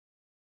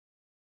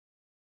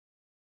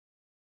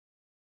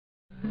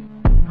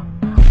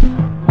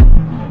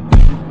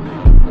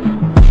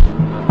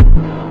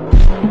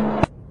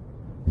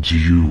自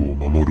由を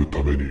守る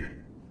ために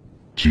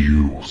自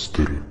由を捨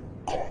てる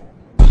か。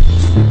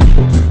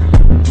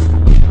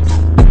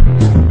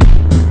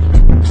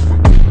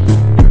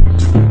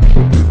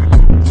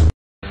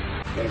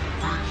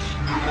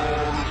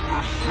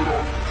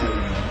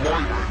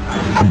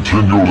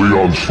Continue the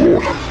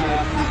onslaught.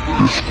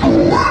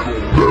 Destroy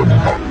them.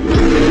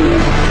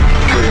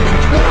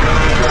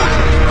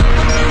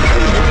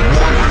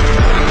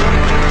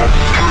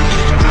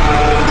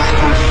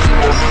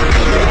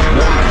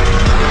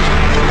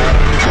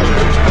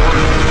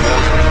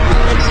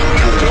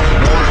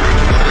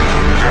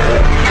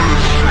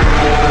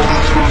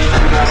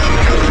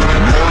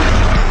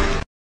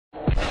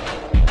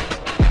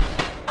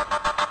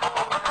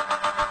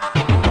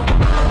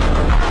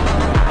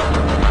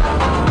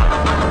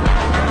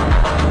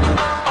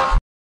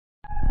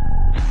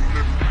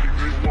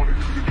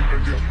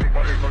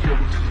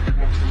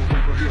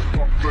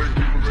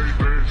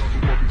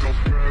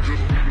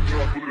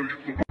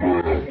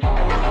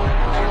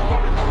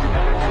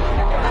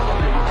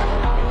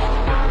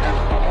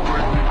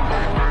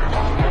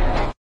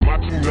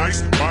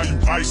 Buy you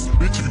ice,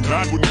 bitch, if you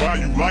not, wouldn't buy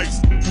you lights.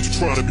 What you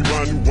trying to be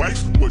my new wife?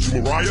 What,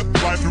 you Mariah?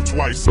 Fly through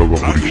twice. I do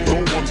know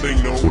one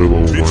thing, no.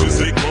 Bitches,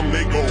 they come,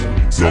 they go.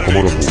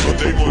 Saturday through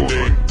Sunday,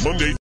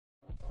 Monday.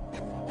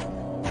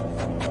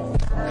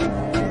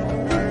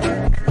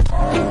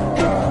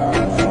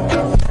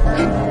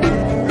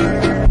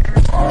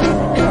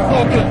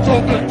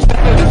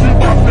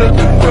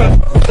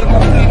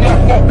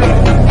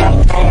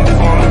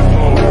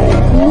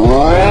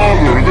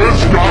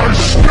 This guy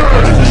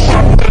stinks!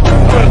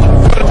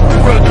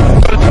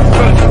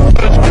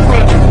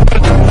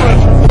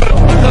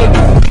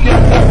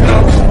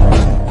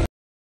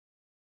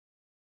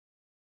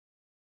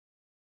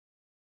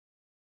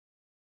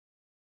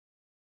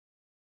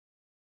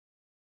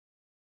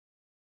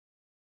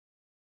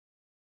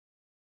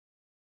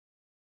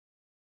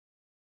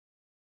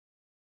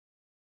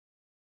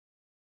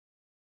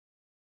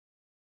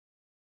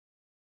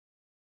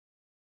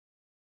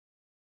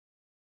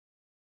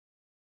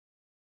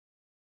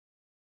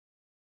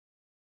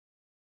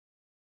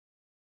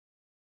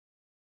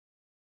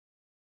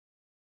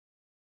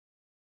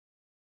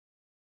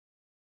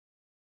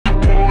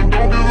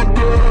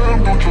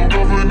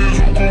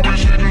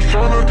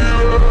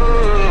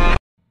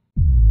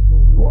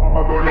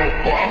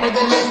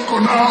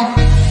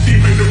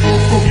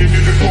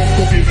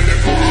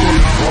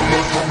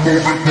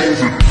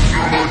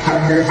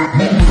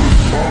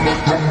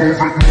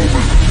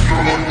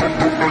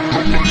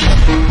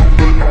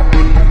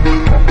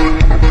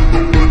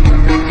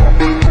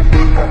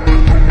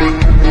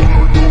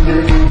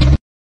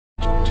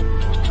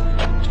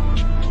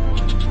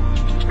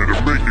 And to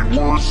make it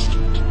worse,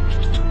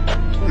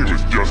 he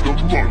was just a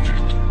monkey.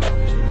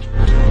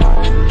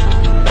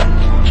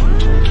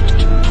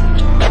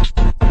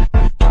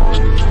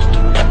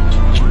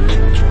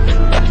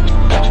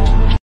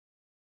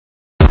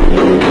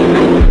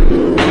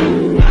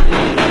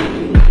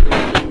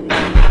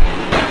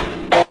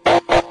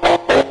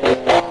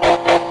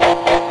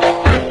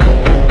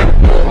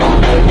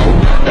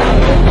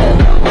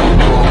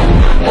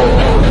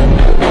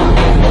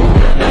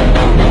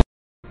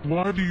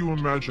 Why do you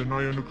imagine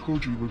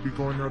Ayanokoji would be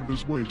going out of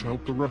his way to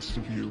help the rest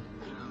of you?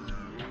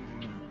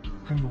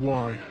 And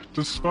why,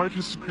 despite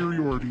his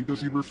superiority,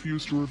 does he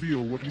refuse to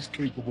reveal what he's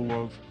capable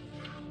of?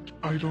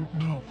 I don't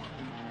know.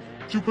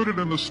 To put it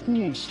in the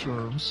school's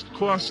terms,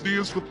 Class D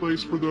is the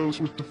place for those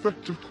with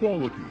defective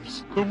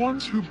qualities. The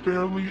ones who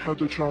barely had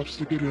the chops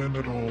to get in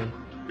at all.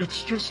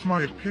 It's just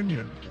my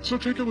opinion, so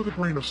take it with a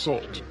grain of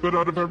salt. But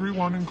out of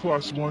everyone in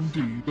Class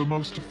 1D, the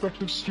most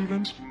effective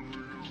student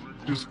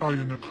is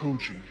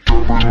Ayanokoji. How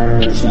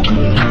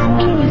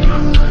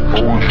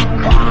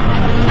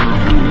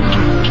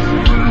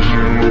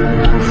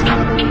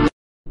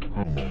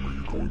long are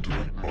you going to be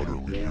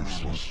utterly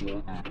useless?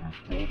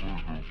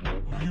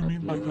 What do you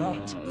mean by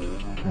that? What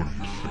do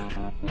you think?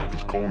 I'm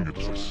just calling it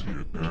as I see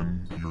it,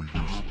 and you're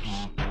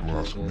useless. If you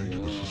ask me,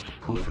 this is the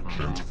perfect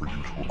chance for you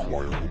to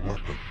acquire a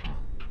weapon.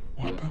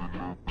 Weapon?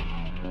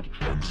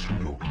 And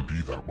Pseudo can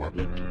be that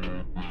weapon.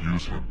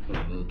 Use him,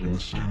 in the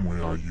same way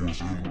I use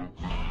you.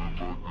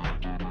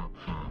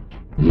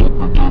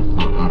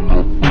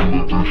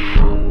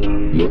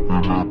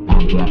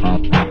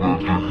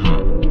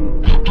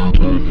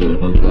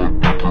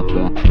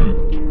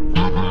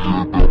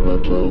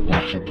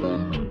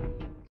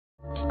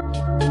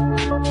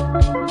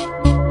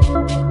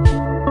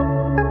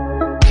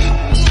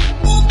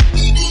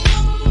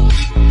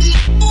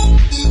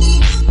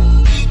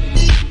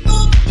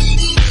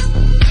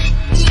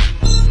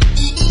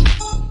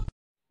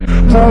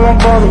 I'm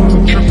gonna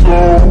let you go.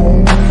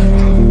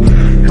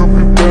 You'll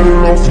be better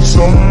off with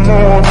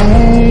someone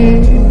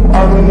new. I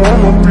don't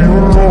wanna be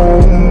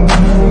alone.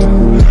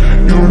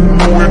 You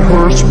know it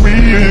hurts me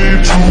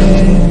too.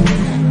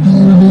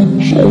 You look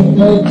so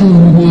broken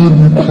when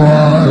you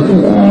cry.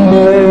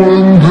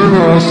 And then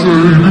I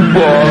say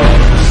goodbye.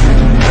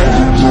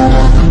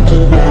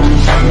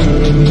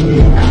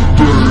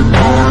 Very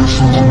nice.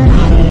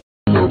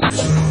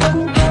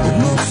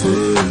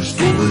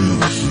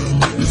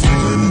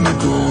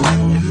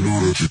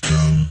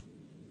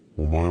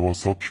 お前は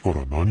さっきか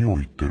ら何を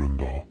言ってるん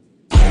だ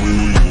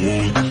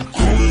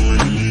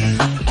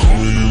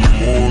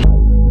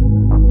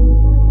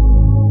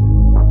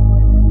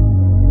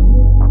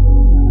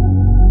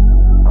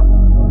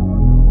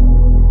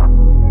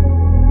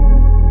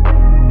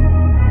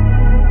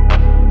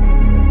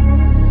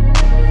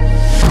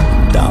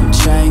？I'm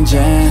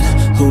changing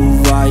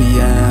who I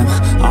am.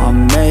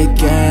 I'm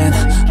making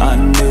a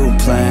new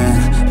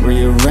plan,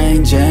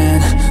 rearranging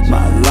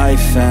my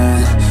life,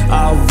 and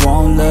I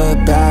won't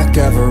look back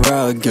ever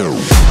again.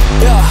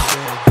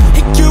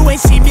 And you ain't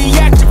see me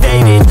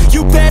activated.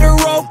 You better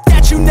hope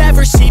that you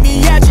never see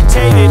me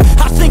agitated.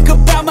 I think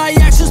about my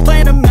actions,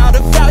 plan them out,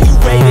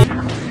 evaluate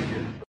it.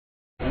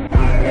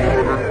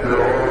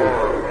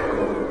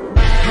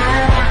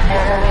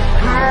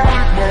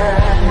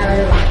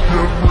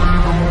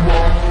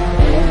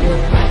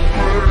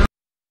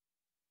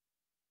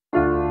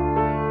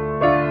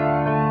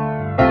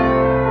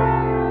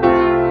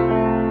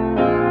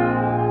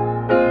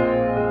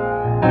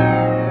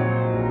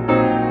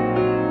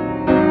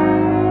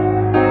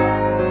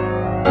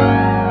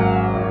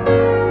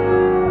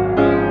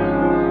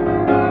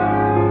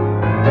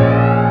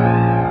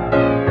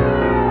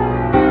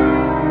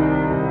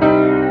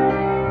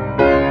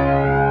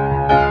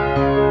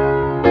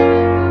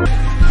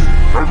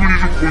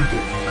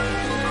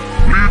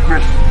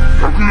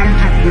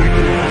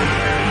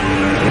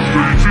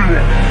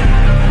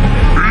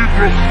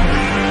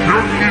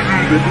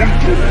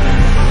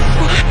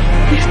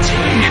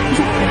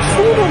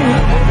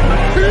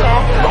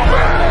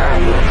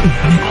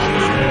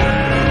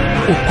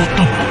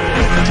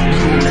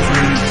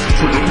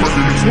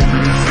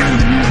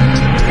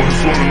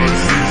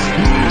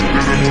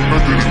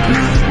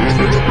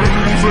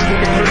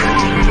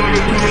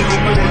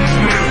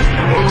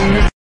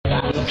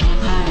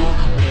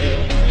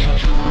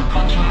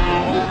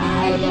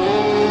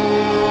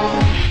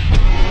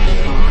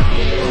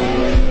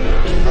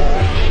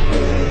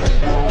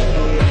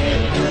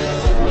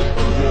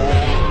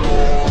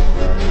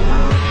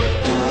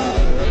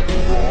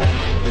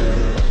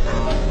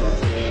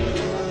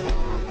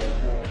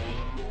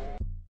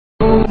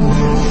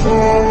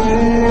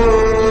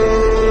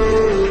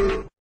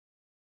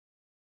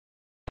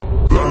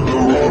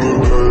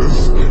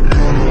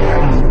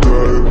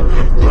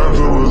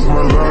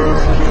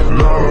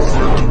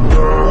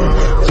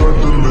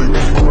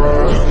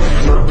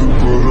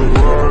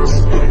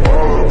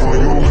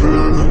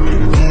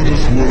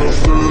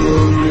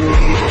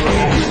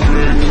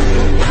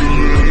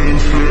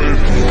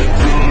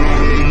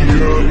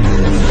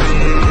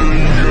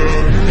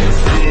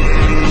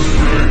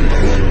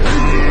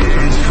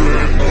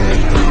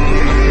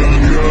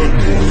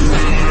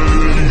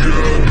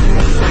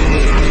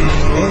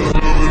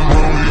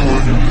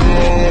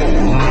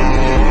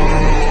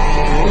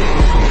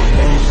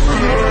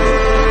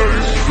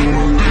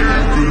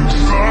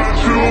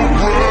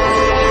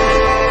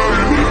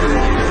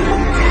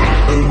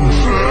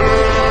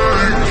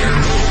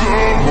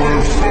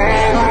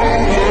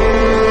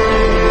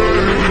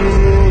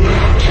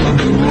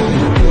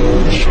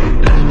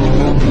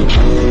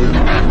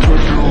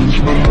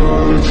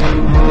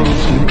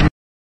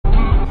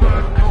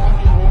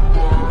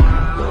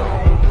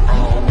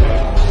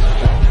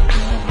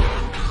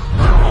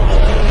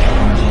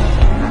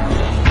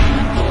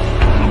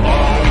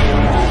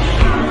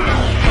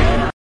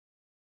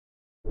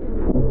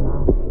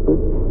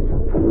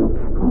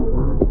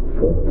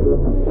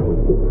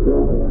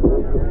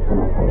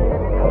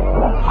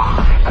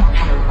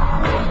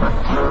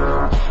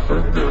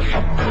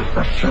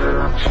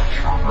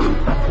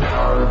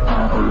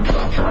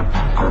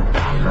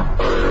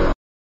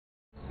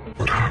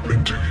 What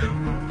happened to you?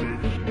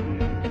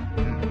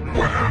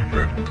 What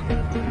happened?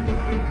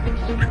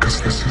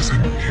 Because this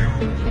isn't you.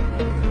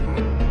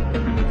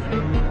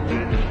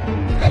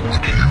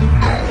 What do you know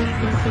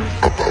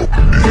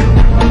about me?